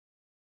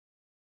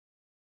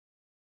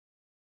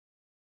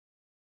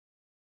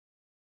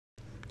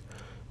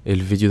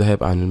الفيديو ده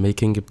هيبقى عن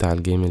الميكنج بتاع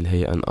الجيم اللي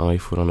هي ان اي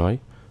فور ان اي،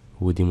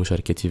 ودي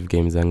مشاركتي في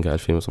جيم زانجا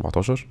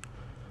 2017.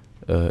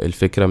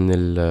 الفكرة من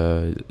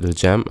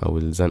الجام او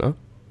الزنقة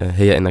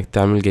هي انك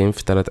تعمل جيم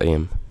في 3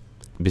 ايام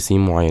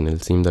بسيم معين.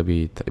 السيم ده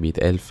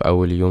بيتقال في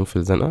اول يوم في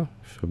الزنقة،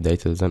 في بداية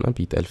الزنقة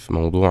بيتقال في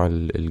موضوع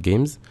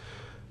الجيمز،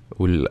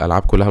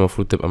 والالعاب كلها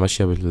المفروض تبقى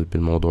ماشية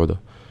بالموضوع ده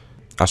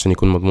عشان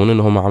يكون مضمون ان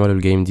هم عملوا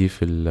الجيم دي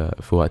في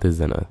وقت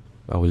الزنقة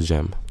او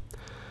الجام.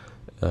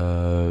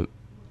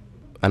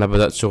 انا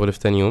بدأت شغل في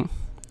تاني يوم،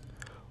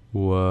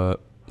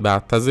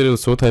 وبعتذر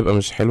الصوت هيبقى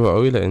مش حلو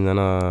قوي لان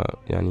انا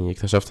يعني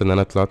اكتشفت ان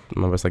انا طلعت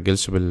ما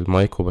بسجلش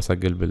بالمايك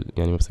وبسجل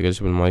يعني ما بسجلش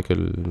بالمايك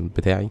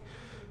بتاعي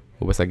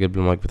وبسجل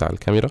بالمايك بتاع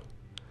الكاميرا،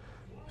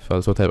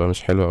 فالصوت هيبقى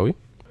مش حلو قوي.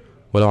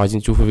 ولو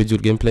عايزين تشوفوا فيديو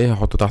الجيم بلاي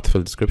هحطه تحت في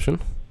الديسكريبشن.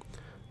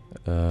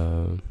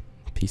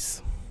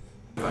 بيس.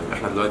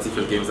 احنا دلوقتي في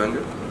الجيم زانجا،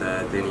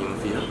 ده تاني يوم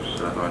فيها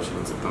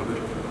 23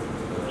 سبتمبر.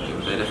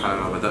 امبارح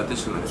انا ما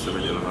بداتش، انا لسه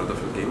بادئ النهارده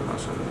في الجيم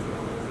عشان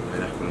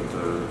امبارح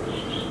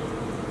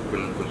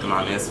كنت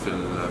مع ناس في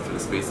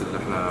السبيس اللي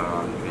احنا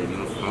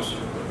جايبينه في مصر،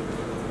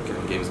 كان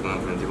جيمز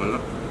بنجيبولنا،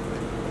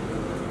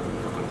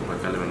 فكنت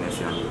بكلم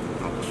الناس يعني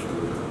بنتناقش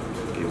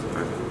في الجيمز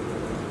بتاعتنا.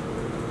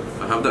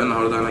 فهبدا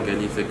النهارده، انا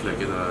جالي فكره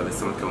كده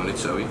لسه ما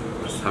اتكونتش قوي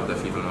بس هبدا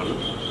فيها النهارده.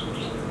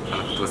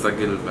 انا كنت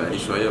بسجل بقالي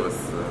شويه بس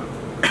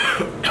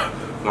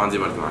وعندي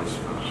برد معلش،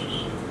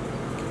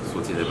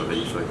 صوتي هيبقى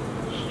غريب شويه،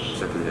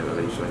 شكلي هيبقى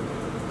غريب شويه.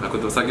 انا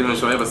كنت بسجل من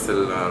شويه بس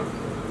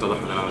اتضح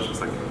ان انا مش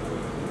بسجل،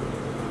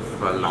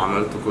 فاللي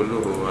عملته كله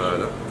هو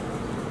لا،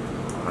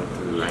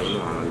 عملت العين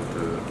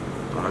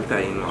وعملت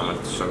عين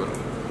وعملت الشجره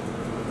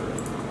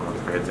وعملت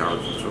الحاجات دي على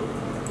الفوتوشوب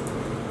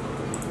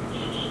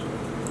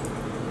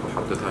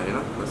وحطيتها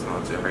هنا بس ما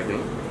عملتش اي حاجه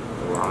تاني.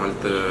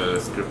 وعملت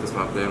سكريبت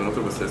اسمها بلاي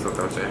موتور بس لسه ما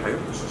بتعملش اي حاجه.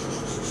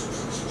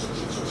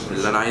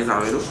 اللي انا عايز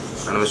اعمله،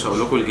 انا مش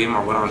هقول لكم الجيم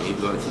عباره عن ايه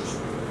دلوقتي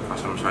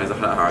عشان مش عايز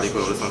احرقها عليكم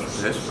لو لسه ما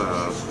شفتهاش،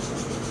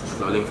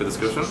 هتلاقوا لينك في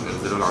الديسكريبشن،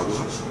 انزلوا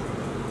العبوها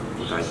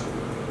وتعالوا.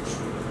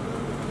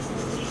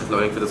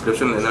 هتلاقوا لينك في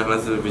الديسكريبشن لان انا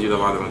هنزل الفيديو ده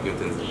بعد ما الجيم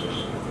تنزل.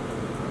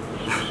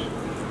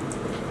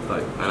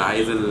 طيب انا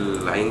عايز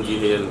العين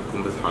دي هي اللي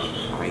تكون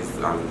بتتحرك، عايز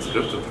اعمل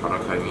سكريبت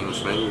بتحركها يمين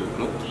وشمال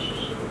وتنط،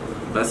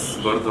 بس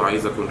برضو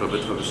عايز اكون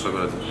رابطها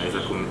بالشجره دي، عايز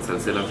اكون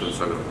متسلسله في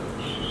الشجره،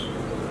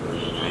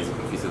 عايز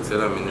يكون في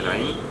سلسله من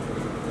العين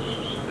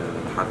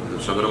لحد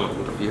الشجره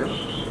مربوطه فيها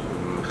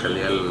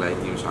مخليها العين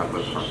دي مش عارفه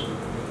تتحرك.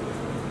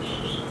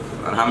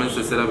 انا هعمل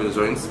سلسله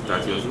بالجوينتس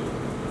بتاعت يونيتي،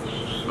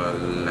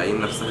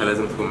 فالعين نفسها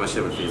لازم تكون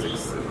ماشيه بالفيزيكس،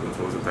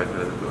 الكنترولز بتاعتها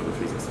لازم تبقى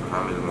بالفيزيكس،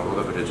 فهعمل الموضوع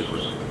ده بالريجيد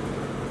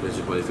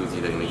بودي 2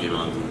 دي لان الجيم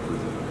عندي 2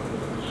 دي.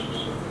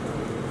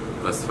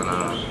 بس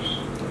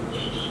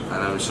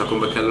انا مش هكون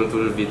بتكلم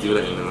طول الفيديو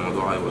لان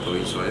الموضوع هيبقى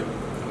طويل شويه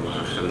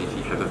وهخلي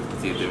فيه حتت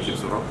كتير تمشي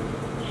بسرعه،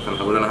 فانا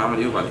هقول انا هعمل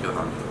ايه وبعد كده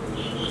هعمل.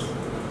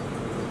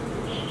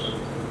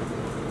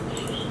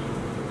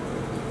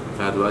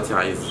 فانا دلوقتي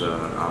عايز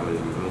اعمل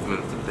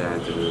الموفمنت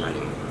بتاعت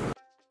العين.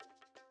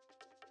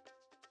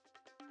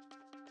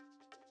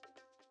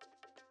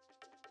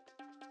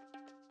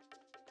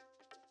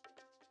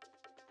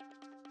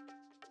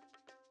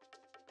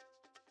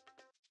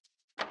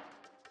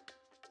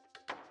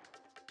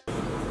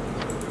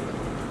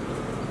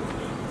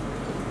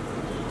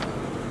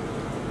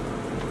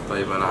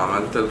 طيب انا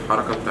عملت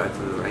الحركه بتاعت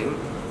العين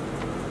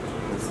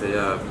بس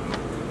هي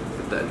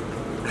بتتقلب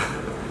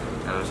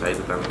انا مش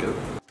عايزه تعمل كده.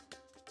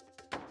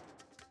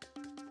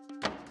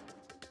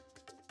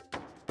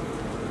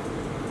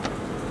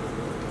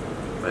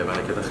 طيب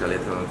انا كده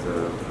خليتها ما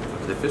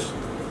تلفش،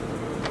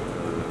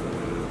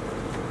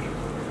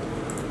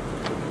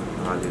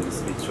 اعلي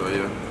السبيد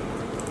شويه.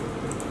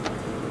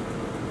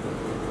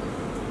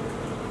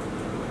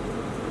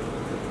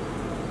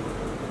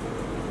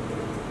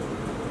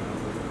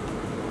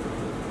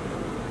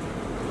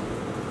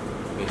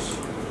 ماشي.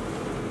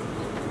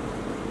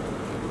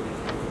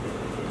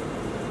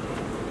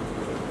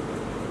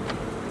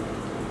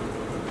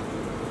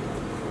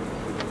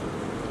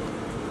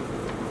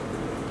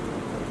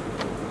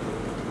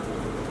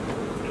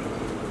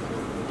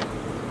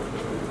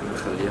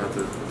 هخليها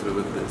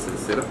تتربط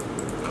بالسلسلة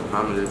أو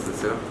هعمل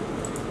السلسلة.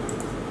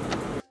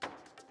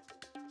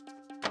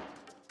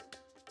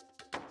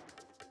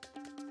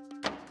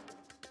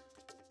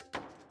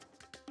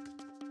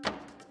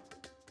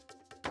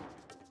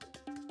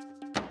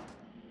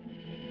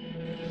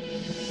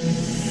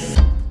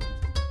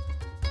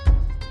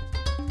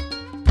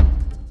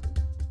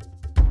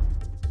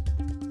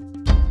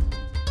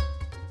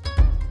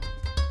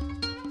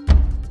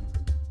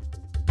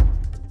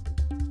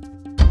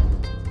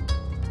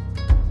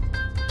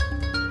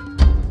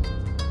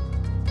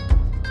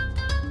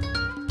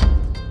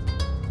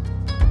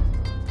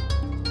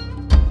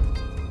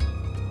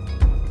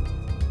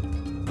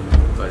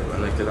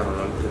 كده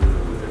عملت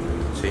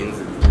التشينز،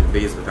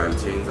 البيز بتاع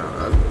التشينز على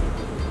الأقل،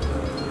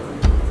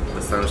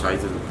 بس أنا مش عايز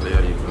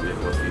البلاير يكون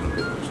بيخبط فيهم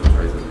كده عشان مش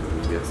عايز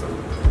اللي بيحصل.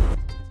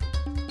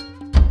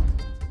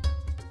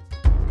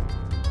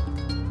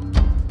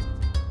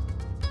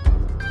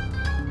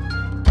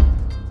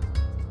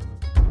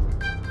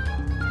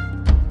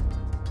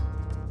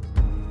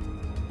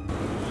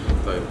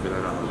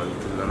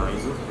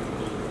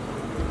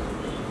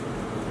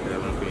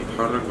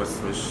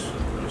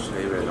 مش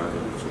هيبعد عن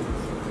الشيء.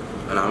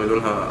 انا عامل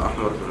لونها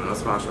احمر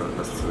بالمناسبة عشان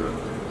بس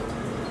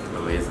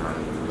اميزها عن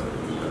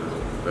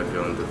الباك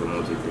جراوند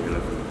الرمادي اللي هنا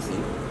في البي سي.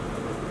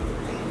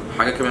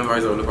 حاجة كمان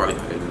عايز اقول لكم عليها،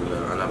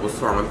 انا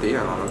بصوا عملت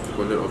ايه. انا عملت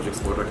كل الاوبجكتس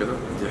بره كده،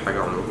 دي حاجة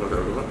عمركم ما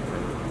تعملوها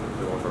يعني،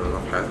 تبقوا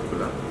تعملوها في حياتكم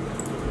كلها.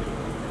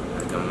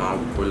 جمعوا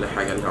كل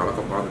حاجة ليها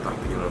علاقة ببعض تحت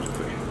جيم اوبجكت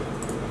واحد.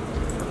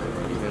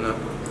 انا هاجي هنا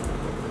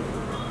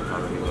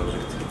اعمل جيم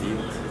اوبجكت جديد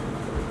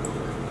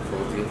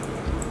فاضي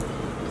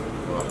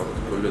واحط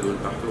كل دول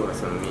تحته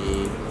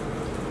واسميه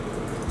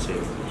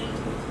تشين.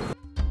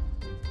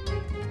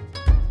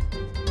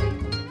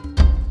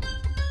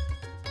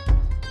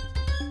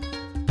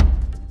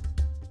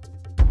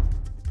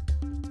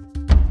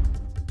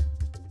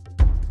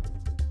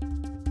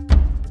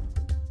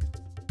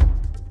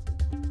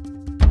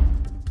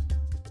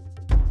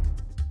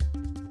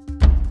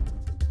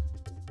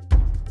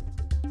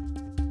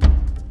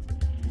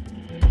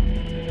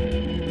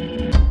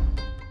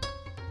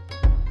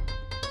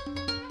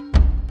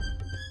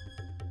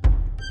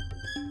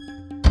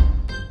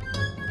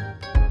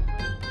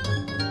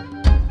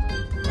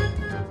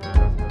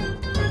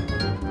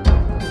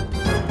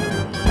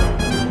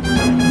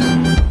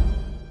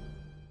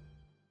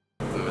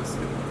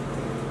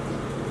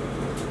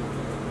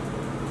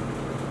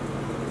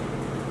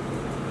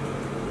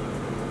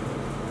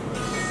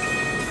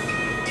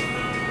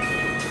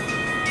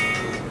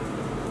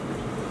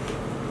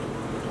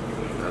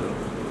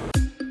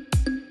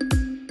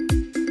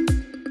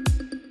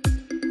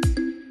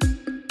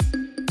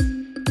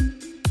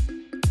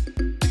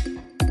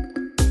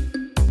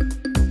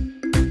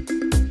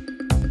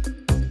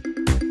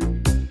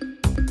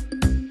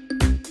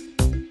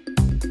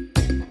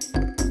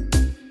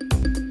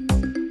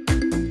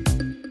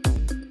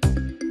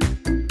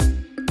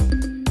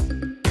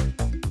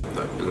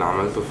 اللي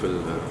عملته في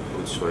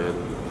شوية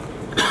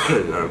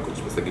اللي انا مكنتش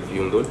بسجل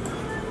فيهم دول،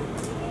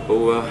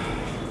 هو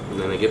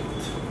ان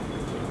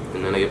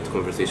انا جبت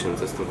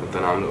conversation system كنت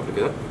انا عامله قبل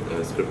كده،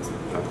 سكريبت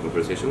بتاعت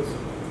conversations،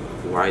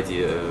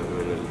 وعادي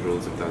من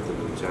الرولز بتاعت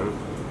الجام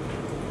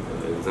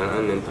الزنقة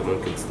ان انت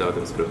ممكن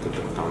تستخدم سكريبت انت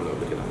كنت عامله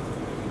قبل كده،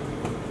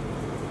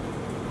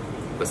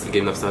 بس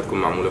الجيم نفسها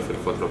تكون معمولة في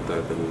الفترة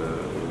بتاعت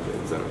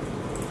الزنقة.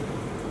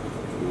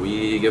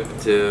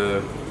 وجبت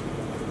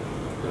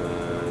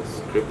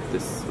سكريبت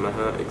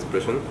اسمها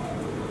expression،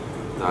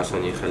 ده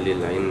عشان يخلي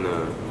العين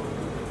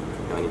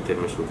يعني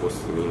ترمش وتبص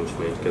يمين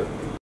وشمال كده.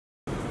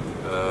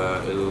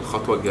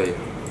 الخطوة الجاية،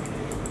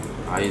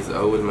 عايز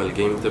أول ما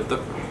الجيم تبدأ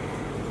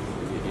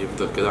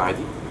يفضل كده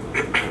عادي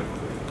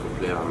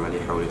البلاير عمال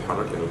يحاول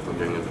يتحرك، يعني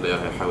طبيعي إن البلاير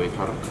هيحاول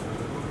يتحرك.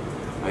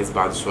 عايز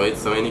بعد شوية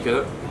ثواني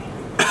كده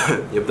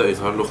يبدأ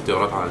يظهر له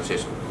اختيارات على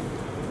الشاشة،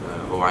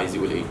 هو عايز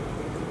يقول ايه.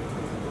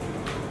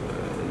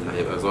 اللي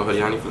هيبقى ظاهر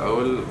يعني في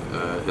الأول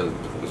هيلب،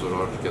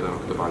 زرار كده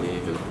مكتوب عليه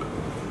هيلب،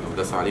 لو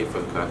داس عليه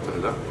فالكاركتر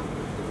ده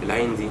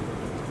العين دي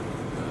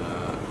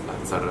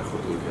هتصرخ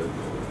وتقول كده.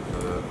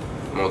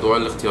 موضوع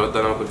الاختيارات ده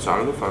انا ما كنتش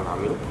عامله، فانا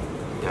هعمله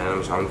يعني. انا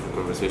مش عامله في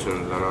الكونفرسيشن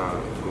اللي انا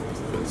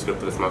في السكريبت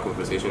اللي اسمها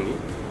كونفرسيشن دي،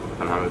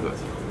 انا هعمله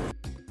دلوقتي.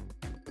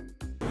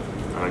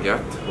 انا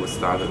رجعت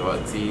والساعة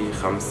دلوقتي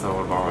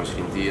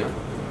 5:24 دقيقة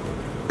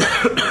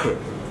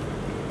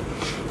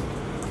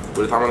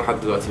واللي اتعمل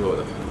لحد دلوقتي هو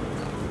ده.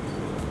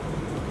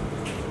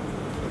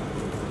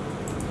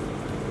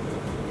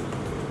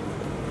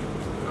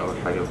 اول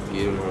حاجة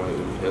بتجيله ان هو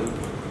يقول هيلب،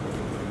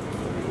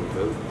 يقول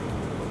هيلب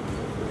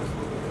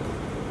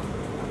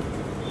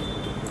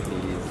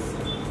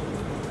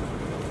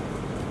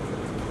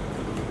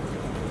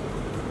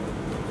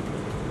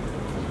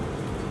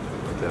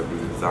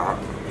بيزعق،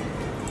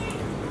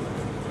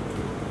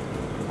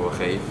 هو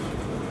خايف.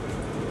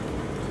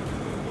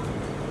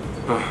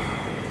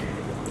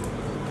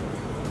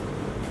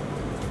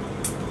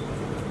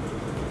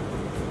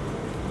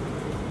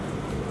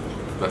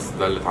 بس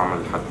ده اللي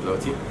اتعمل لحد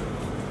دلوقتي.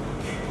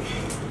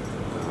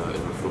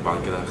 المفروض بعد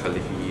كده هخلي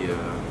فيه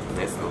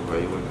ناس او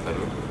عيون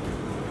تانية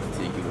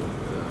تيجي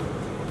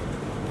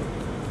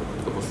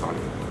تبص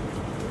عليه.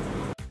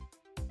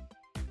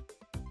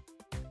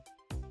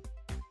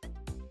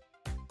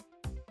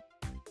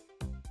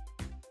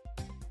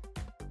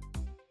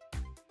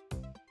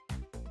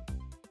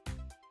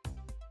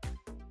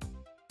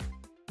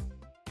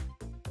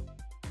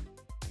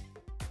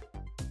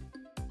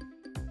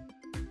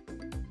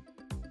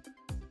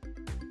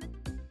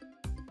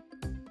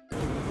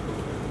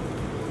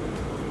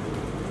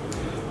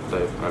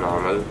 طيب انا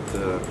عملت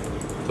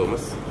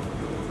توماس.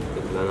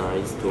 اللي انا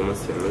عايز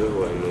توماس يعمله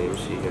هو انه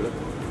يمشي هنا،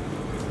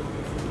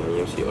 يعني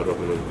يمشي يقرب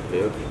من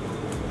البلاير.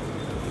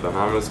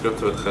 فهعمل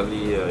سكريبت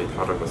بتخليه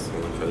يتحرك بس،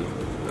 يعني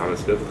هعمل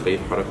سكريبت تخليه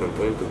يتحرك من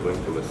بوينت تو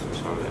بوينت بس، مش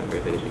هعمل اي حاجه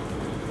تاني فيه،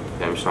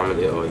 يعني مش هعمل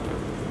AI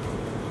يعني.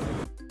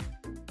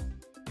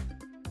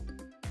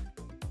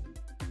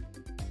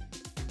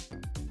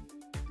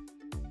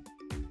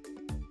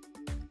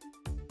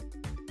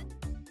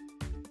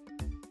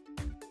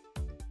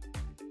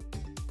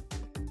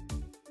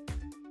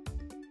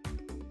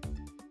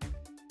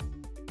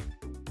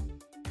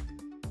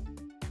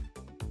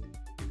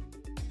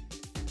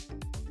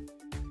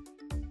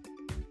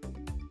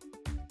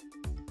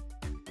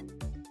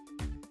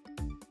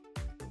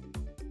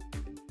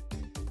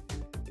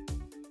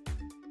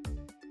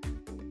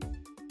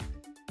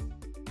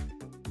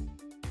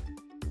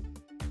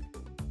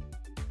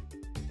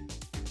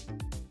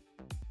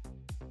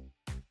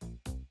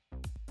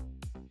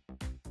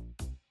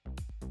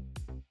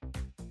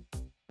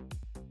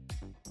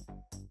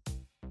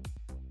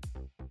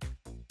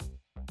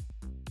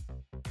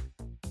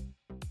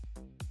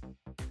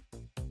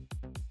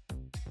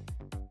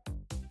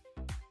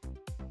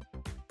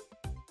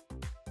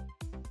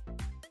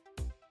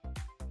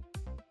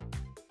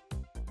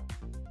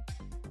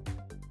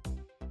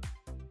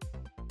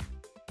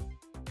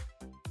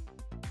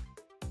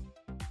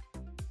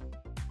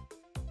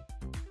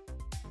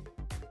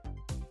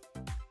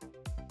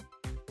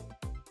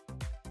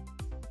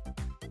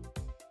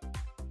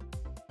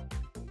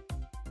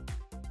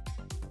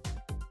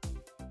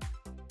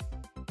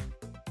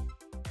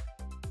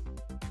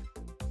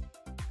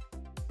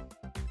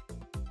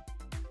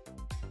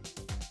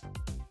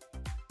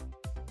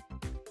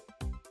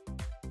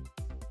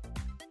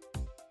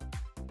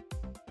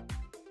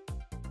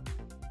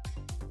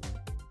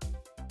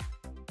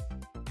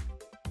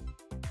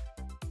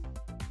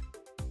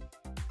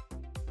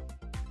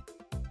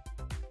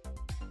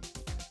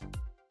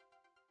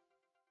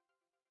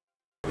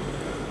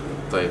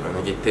 طيب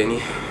انا جيت تاني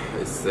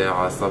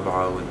الساعة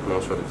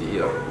 7:12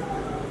 PM.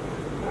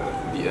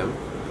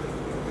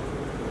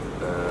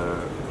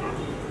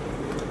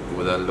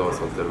 وده اللي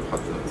وصلت له لحد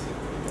دلوقتي.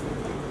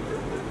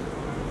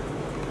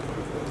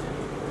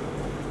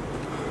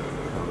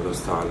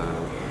 دوست على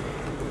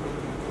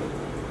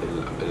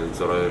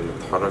الزراير اللي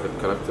بتحرك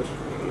الكاركتر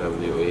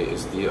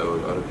WASD او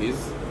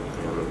الRPs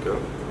يعمل كده.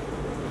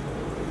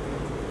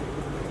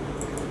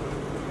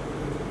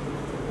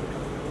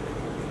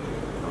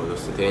 لو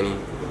دوست تاني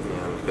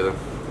يعمل كده،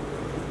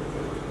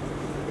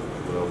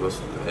 ولو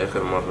دوست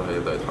اخر مرة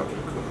هيبدأ يتحرك.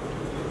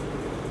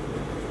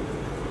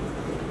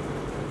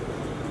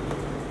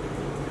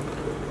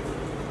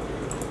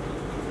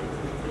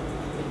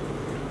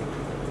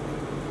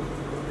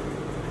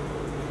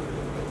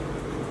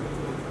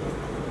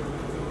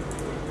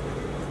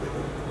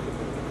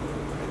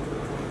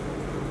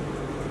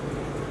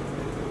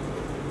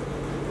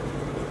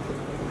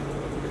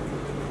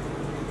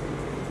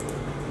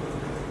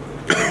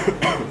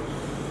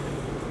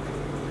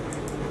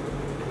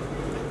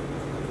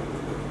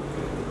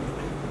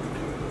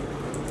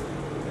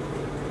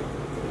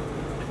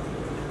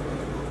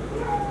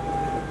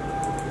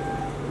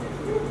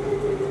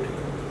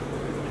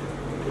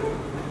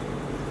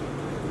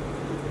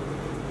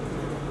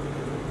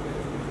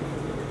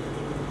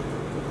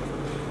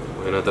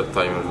 وهنا ده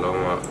التايمر، لو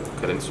ما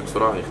اتكلمتش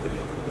بسرعة هيختفي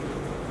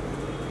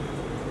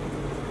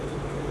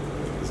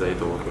زي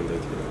The Walking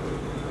Dead كده،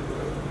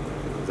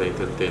 زي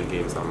تيل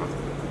جيمز عامة.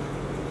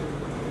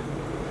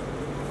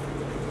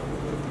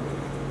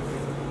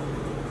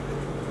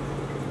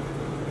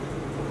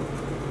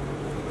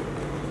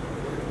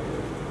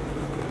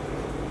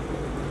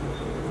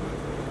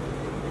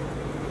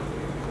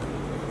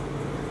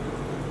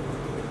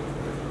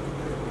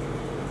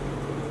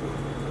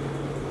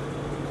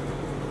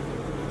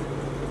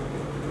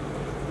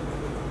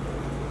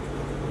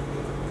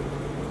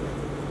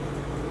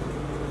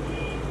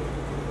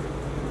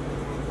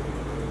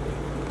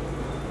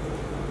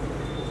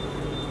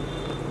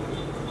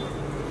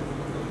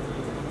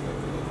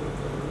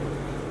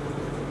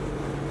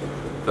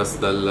 بس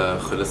ده اللي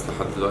خلص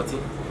لحد دلوقتي.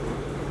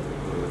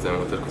 زي ما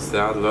قلت لكم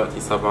الساعة دلوقتي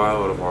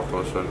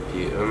 7:14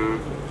 PM.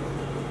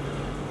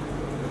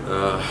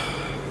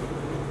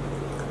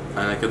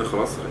 انا كده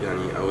خلاص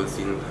يعني اول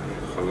سين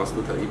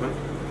خلصته تقريبا.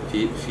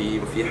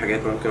 في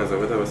حاجات ممكن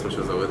ازودها بس مش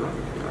هزودها،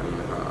 يعني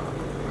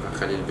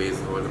هخلي البيز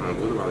هو اللي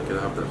موجود، وبعد كده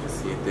هبدأ في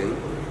السين التاني.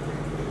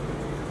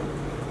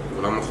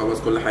 ولما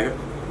اخلص كل حاجة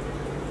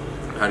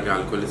هرجع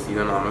لكل سين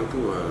انا عملته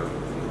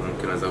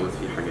وممكن ازود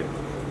فيه حاجات،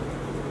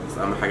 بس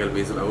اهم حاجة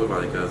البيز الاول،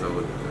 بعد كده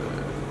ازود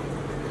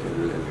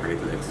الحاجات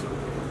الاكسترا.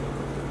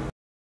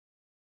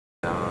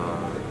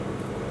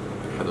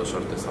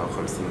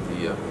 11:59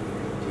 PM،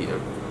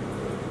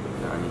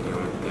 يعني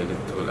اليوم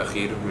الثالث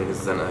والأخير من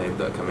الزنقة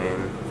هيبدأ كمان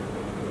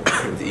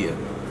دقيقة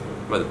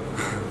بدأ.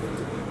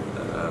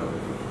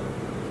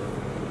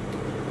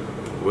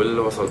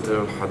 واللي وصلت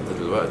له لحد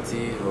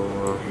دلوقتي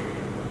هو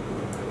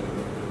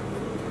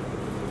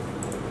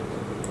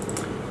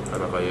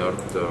أنا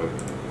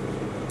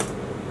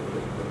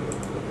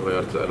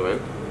غيرت الألوان،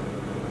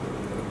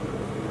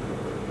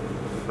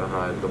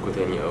 فهعيد لكم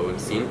تاني أول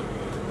سين.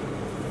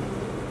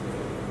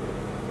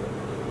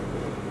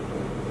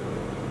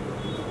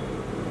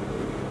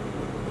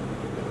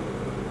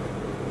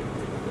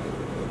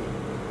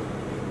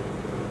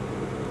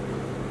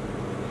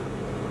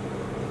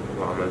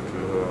 وعملت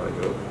ان هو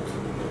يرد.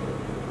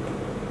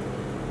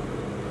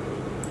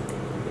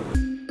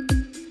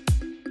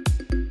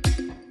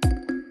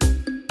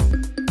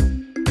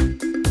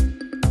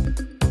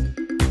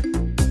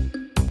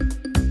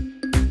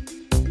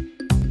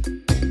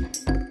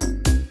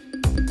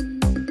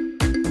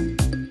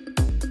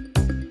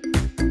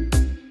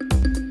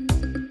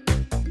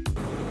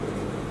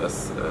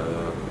 بس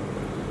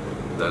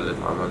ده اللي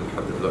اتعمل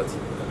لحد دلوقتي.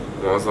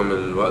 معظم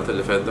الوقت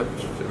اللي فات ده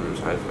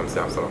مش عارف كام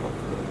ساعة بصراحة،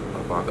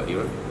 4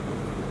 تقريبا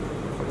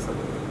 5.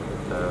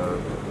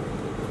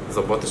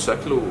 ظبطت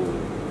الشكل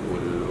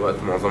والوقت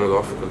معظمه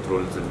ضاع في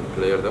كنترولز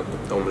البلاير ده،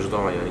 او مش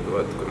ضاع يعني،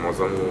 الوقت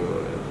معظمه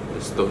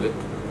استهلك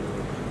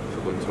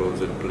في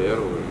كنترولز البلاير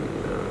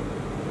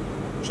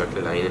وشكل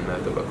العين انها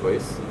تبقى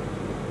كويس،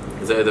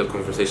 زائد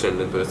الكونفرسيشن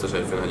اللي انتوا لسه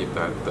شايفينها دي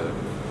بتاعت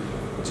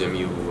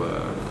جيمي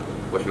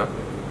واحنا.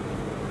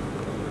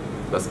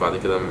 بس بعد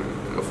كده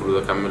المفروض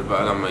اكمل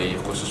بقى، لما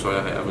يخش شويه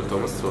هيقابل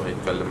توماس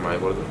وهيتكلم معايا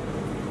برضه،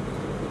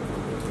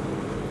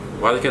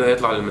 وبعد كده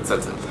هيطلع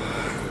للمتسلسل.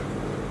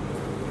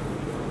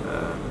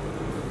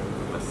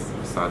 بس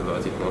الساعة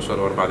دلوقتي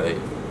 12:04.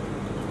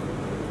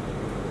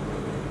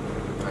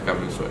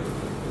 هكمل شوية،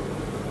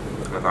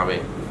 أنا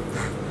تعبان.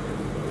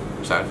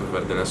 مش عارف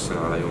البرد نشن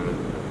على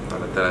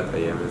على 3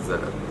 أيام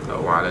الزنقة،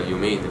 أو على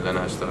اليومين اللي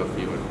أنا هشتغل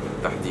فيهم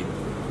بالتحديد.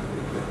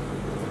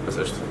 بس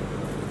قشطة،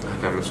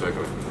 هكمل شوية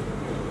كمان.